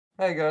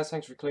Hey guys,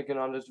 thanks for clicking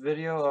on this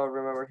video.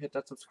 Remember, hit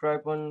that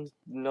subscribe button,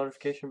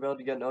 notification bell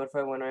to get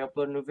notified when I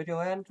upload a new video,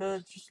 and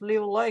just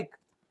leave a like.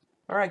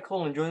 Alright,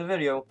 cool, enjoy the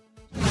video.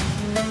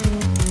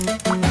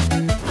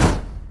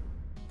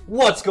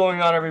 What's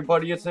going on,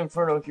 everybody? It's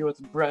Inferno here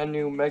with a brand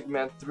new Mega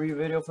Man 3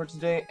 video for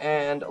today,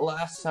 and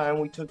last time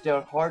we took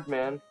down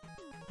Hardman.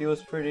 He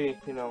was pretty,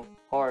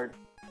 hard.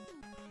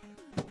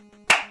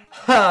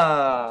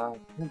 Ha!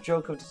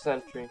 Joke of the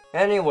century.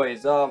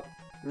 Anyways,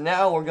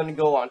 now we're gonna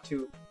go on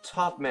to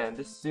Top Man.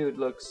 This dude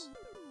looks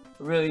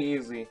really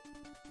easy.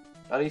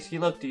 At least he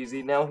looked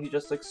easy. Now he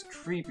just looks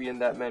creepy in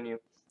that menu.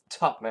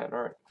 Top Man,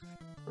 alright.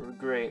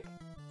 Great.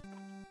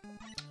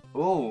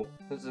 Ooh,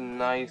 this is a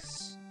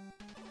nice...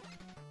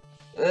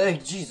 Hey,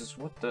 Jesus,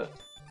 what the...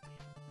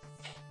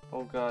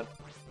 Oh, God.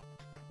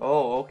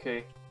 Oh,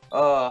 okay.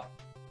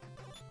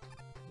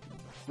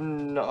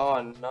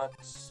 No,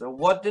 nuts.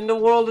 What in the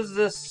world is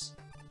this?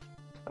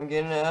 I'm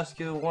gonna ask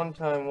you one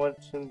time,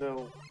 what's in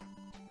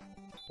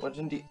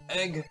the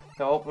egg?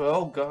 Help.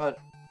 Oh god.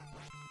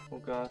 Oh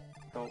god.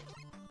 Help.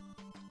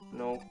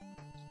 No.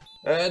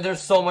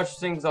 There's so much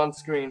things on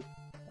screen.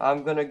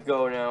 I'm gonna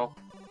go now.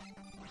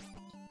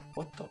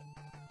 What the?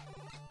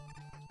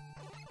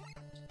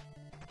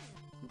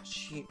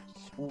 Gee.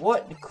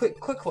 What? Quick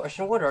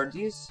question. What are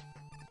these?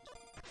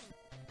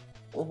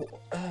 What?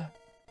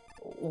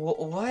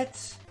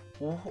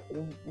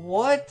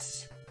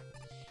 What?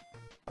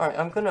 Alright,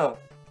 I'm gonna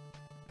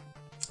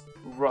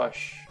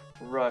rush.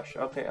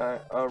 Okay,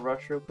 I'll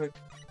rush real quick.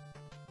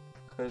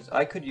 Because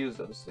I could use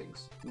those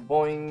things.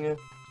 Boing.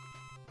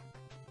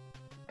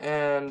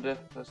 And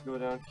let's go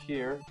down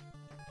here.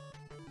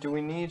 Do we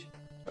need...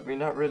 I mean,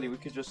 not really. We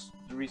could just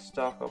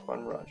restock up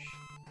on rush.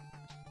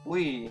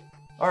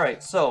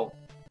 Alright, so.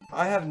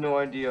 I have no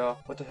idea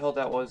what the hell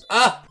that was.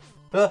 Ah!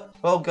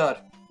 Oh god.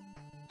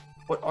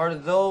 What are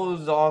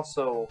those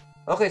also?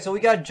 Okay, so we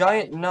got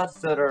giant nuts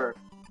that are...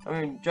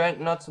 giant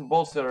nuts and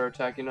bolts that are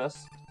attacking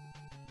us.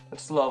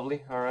 That's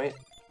lovely, alright.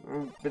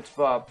 It's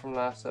Bob from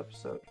last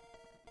episode.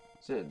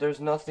 So there's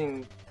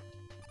nothing...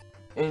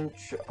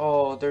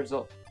 Oh, there's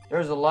a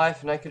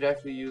life, and I could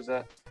actually use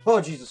that. Oh,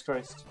 Jesus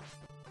Christ.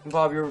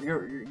 Bob,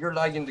 you're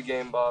lagging the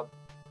game, Bob.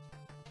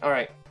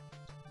 Alright.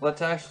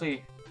 Let's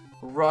actually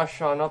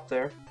rush on up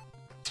there.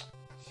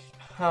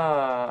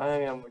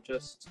 I am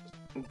just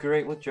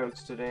great with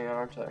jokes today,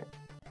 aren't I?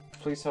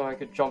 Please tell me I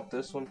could jump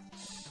this one.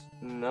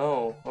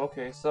 No.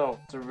 Okay, so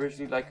it's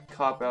originally like a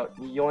cop-out.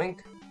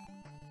 Yoink.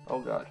 Oh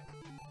god.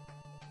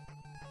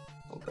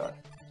 Oh god.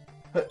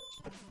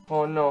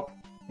 Oh no.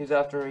 He's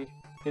after me.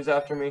 He's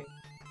after me.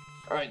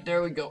 Alright,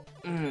 there we go.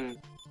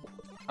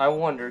 I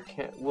wonder,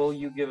 will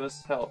you give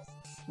us health?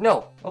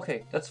 No!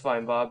 Okay, that's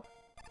fine, Bob.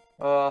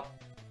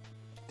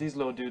 These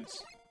little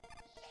dudes.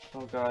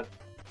 Oh god.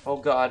 Oh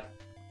god.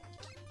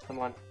 Come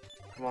on.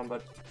 Come on,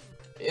 bud.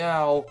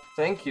 Ow.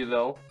 Thank you,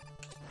 though.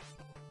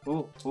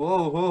 Ooh,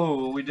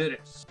 we did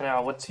it.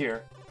 Now, what's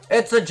here?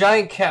 It's a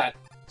giant cat!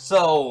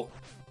 So,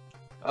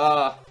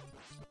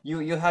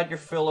 you had your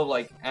fill of,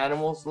 like,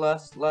 animals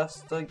last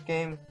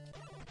game?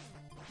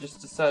 Just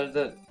decided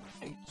that...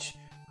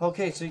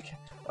 Okay, so you can...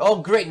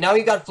 Oh, great, now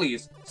you got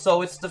fleas!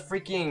 So, it's the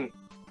freaking...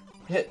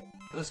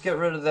 Let's get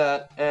rid of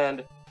that,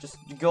 and just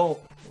go.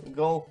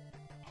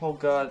 Oh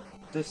god,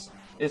 this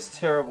is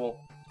terrible.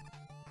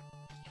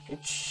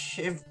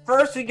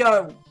 First we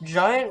got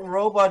giant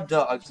robot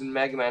dogs in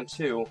Mega Man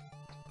 2.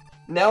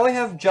 Now we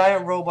have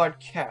giant robot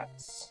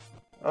cats.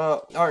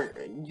 Are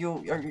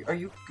you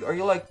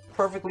like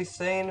perfectly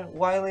sane,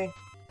 Wily?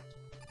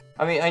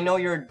 I mean, I know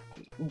you're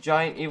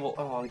giant evil.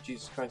 Oh,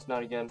 Jesus Christ,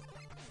 not again.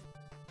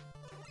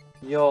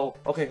 Yo,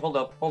 okay, hold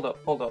up.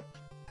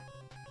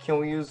 Can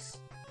we use...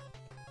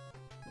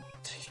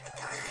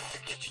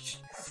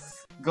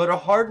 Go to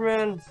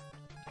Hardman?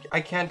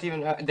 I can't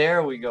even...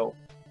 There we go.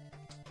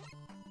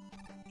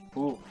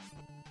 Ooh.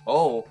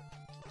 Oh.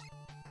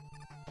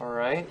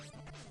 Alright.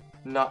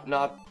 Not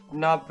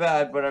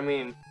bad, but I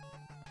mean...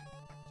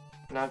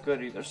 Not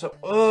good either. So,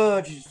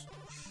 jeez.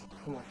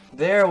 Come on.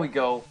 There we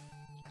go.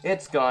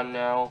 It's gone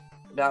now.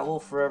 That will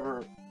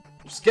forever...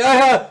 We're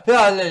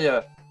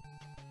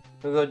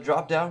gonna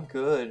drop down?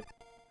 Good.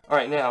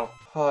 Alright, now.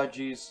 Oh,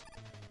 jeez.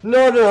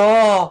 No!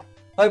 Oh,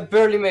 I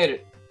barely made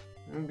it.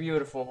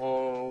 Beautiful.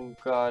 Oh,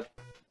 God.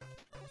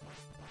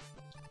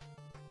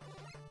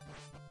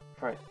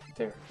 Alright,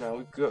 there. Now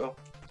we go.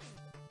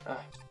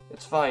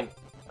 It's fine.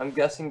 I'm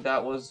guessing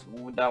that was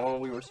that one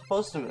we were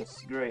supposed to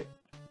miss. Great.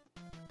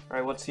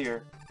 Alright, what's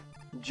here?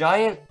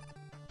 Giant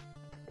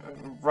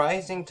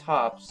rising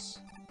tops.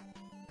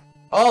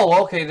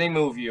 Oh, okay, they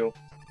move you.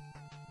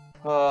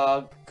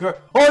 Oh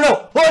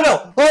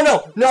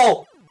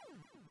no!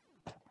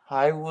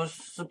 I was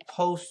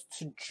supposed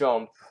to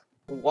jump.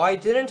 Why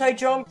didn't I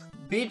jump?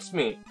 Beats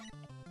me.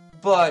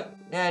 But,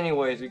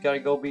 anyways, we gotta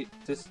go beat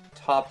this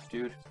top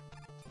dude.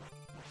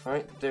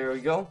 Alright, there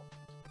we go.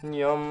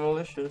 Yum,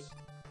 delicious.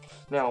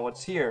 Now,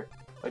 what's here?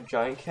 A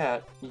giant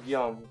cat.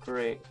 Yum,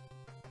 great.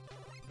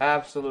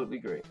 Absolutely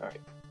great.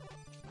 Alright.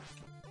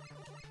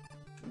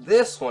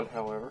 This one,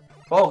 however,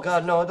 Oh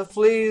god, no, the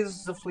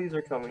fleas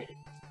are coming.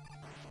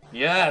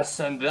 Yes,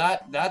 and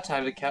that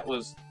time the cat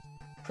was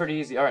pretty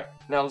easy. Alright,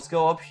 now let's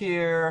go up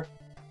here.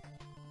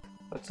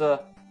 Let's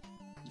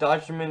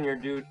dodge him in here,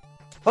 dude.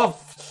 Oh,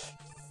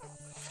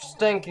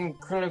 stinking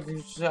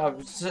critical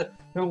job.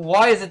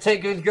 Why is it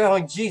taking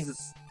going?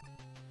 Jesus.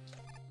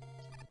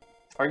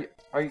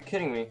 Are you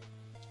kidding me?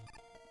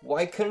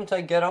 Why couldn't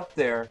I get up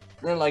there?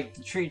 Then like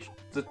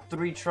the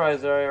three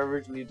tries that I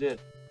originally did.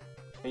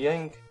 A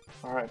yank.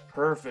 Alright,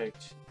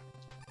 perfect.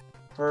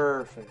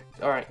 Perfect.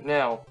 Alright,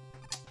 now.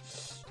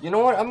 You know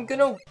what? I'm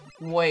gonna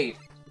wait.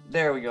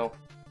 There we go.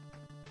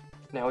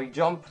 Now we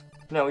jump.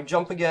 Now we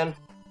jump again.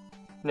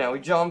 Now we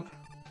jump.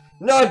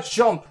 No,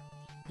 jump!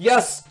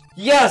 Yes!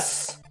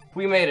 Yes!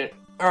 We made it.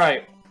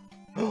 Alright.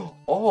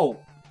 Oh!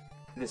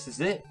 This is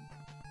it.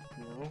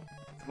 No.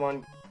 Come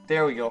on.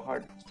 There we go.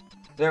 Hard.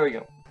 There we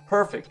go.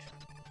 Perfect.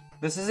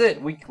 This is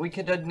it. We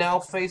can now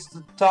face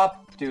the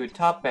top dude.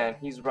 Top man.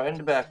 He's right in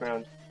the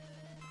background.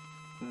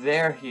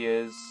 There he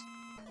is.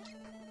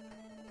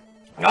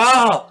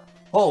 Ah!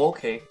 Oh,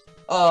 okay.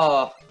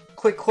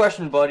 Quick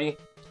question, buddy.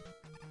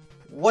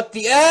 What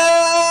the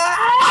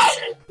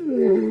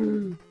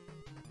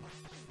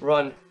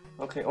Run.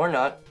 Okay, or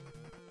not.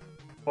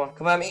 Come on,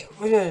 come at me.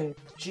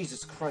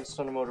 Jesus Christ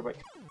on a motorbike.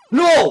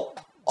 No!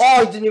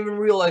 Oh, I didn't even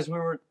realize we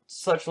were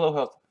such low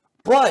health.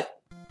 But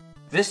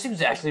this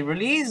seems actually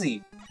really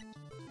easy.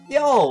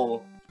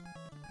 Yo!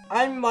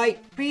 I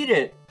might beat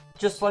it.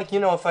 Just like, you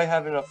know, if I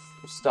have enough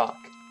stock.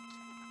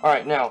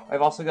 Alright, now,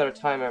 I've also got to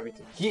time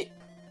everything.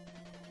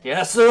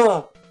 Yes,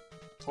 sir!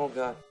 Oh,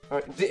 God.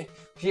 Alright,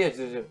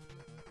 here.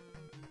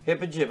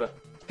 Hippa jibba.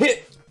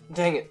 Hit!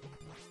 Dang it.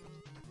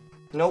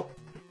 Nope.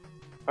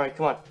 Alright,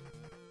 come on.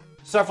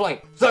 Start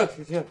flying. Start!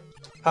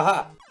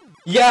 Haha.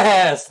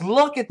 Yes!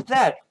 Look at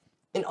that!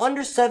 In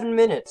under 7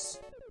 minutes.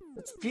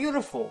 It's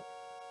beautiful.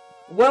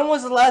 When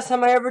was the last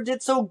time I ever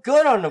did so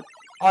good on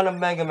a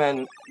Mega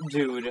Man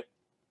dude?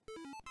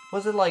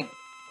 Was it like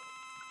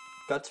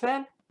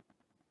Gutsman?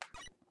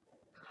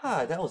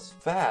 Ah, that was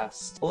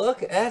fast.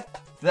 Look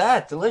at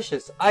that,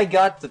 delicious. I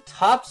got the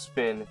top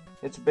spin.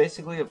 It's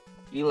basically a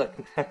Elec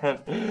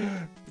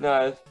Man.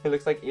 No, it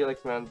looks like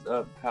Elec Man's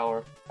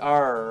power.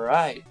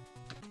 Alright.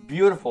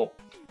 Beautiful.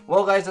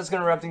 Well guys, that's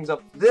gonna wrap things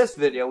up this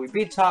video. We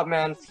beat Top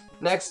Man.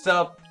 Next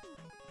up,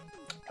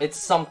 it's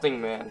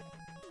Something Man.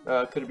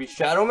 Could it be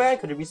Shadow Man?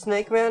 Could it be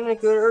Snake Man?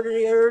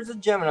 Or is it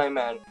Gemini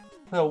Man?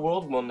 The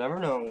world will never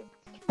know.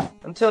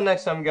 Until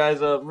next time, guys,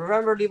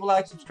 remember, leave a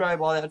like,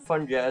 subscribe, all that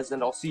fun jazz,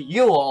 and I'll see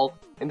you all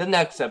in the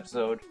next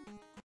episode.